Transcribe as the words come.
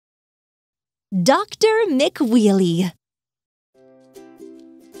Doctor McWheelie.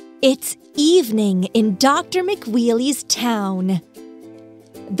 It's evening in Doctor McWheelie's town.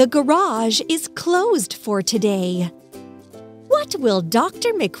 The garage is closed for today. What will Doctor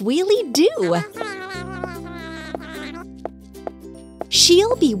McWheelie do?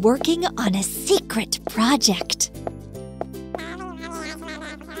 She'll be working on a secret project.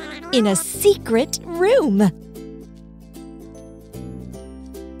 In a secret room.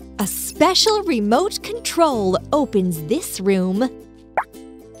 A special remote control opens this room.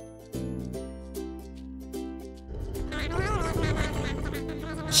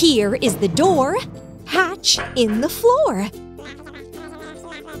 Here is the door, hatch in the floor.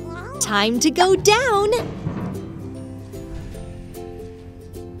 Time to go down.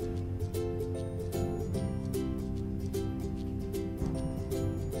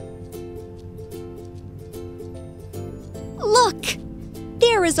 Look!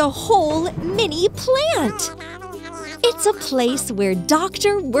 There is a whole mini plant! It's a place where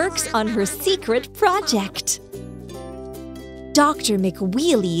Doctor works on her secret project. Doctor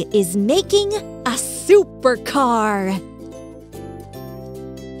McWheelie is making a supercar.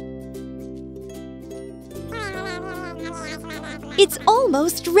 It's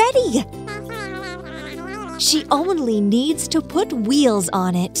almost ready. She only needs to put wheels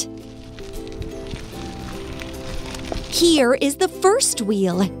on it. Here is the first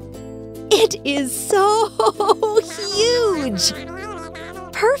wheel. It is so huge!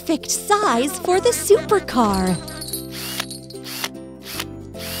 Perfect size for the supercar.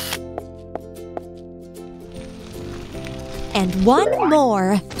 And one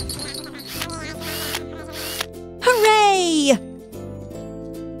more. Hooray!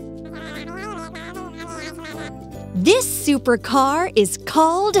 This supercar is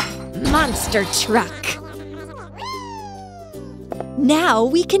called Monster Truck. Now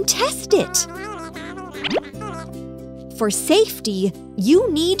we can test it. For safety,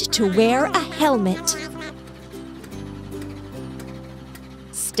 you need to wear a helmet.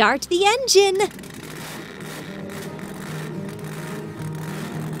 Start the engine.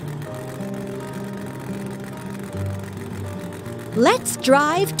 Let's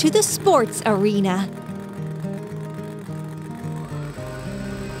drive to the sports arena.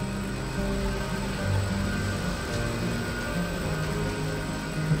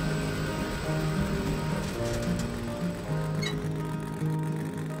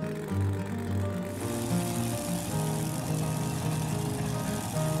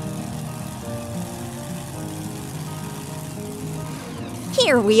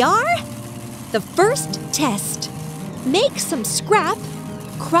 Here we are. The first test. Make some scrap,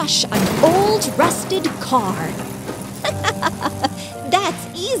 crush an old rusted car. That's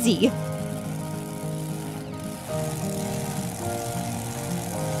easy.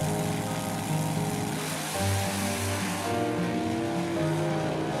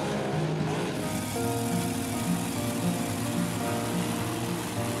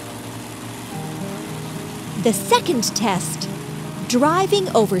 The second test. Driving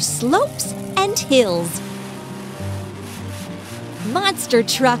over slopes and hills. Monster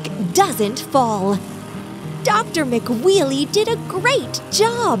Truck doesn't fall. Doctor McWheelie did a great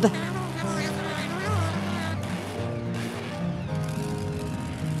job.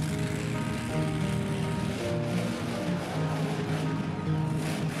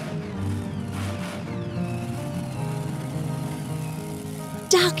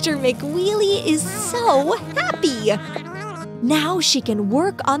 Doctor McWheelie is so happy. Now she can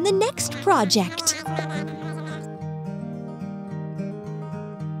work on the next project.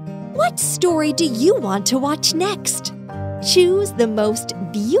 What story do you want to watch next? Choose the most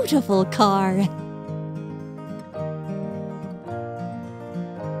beautiful car.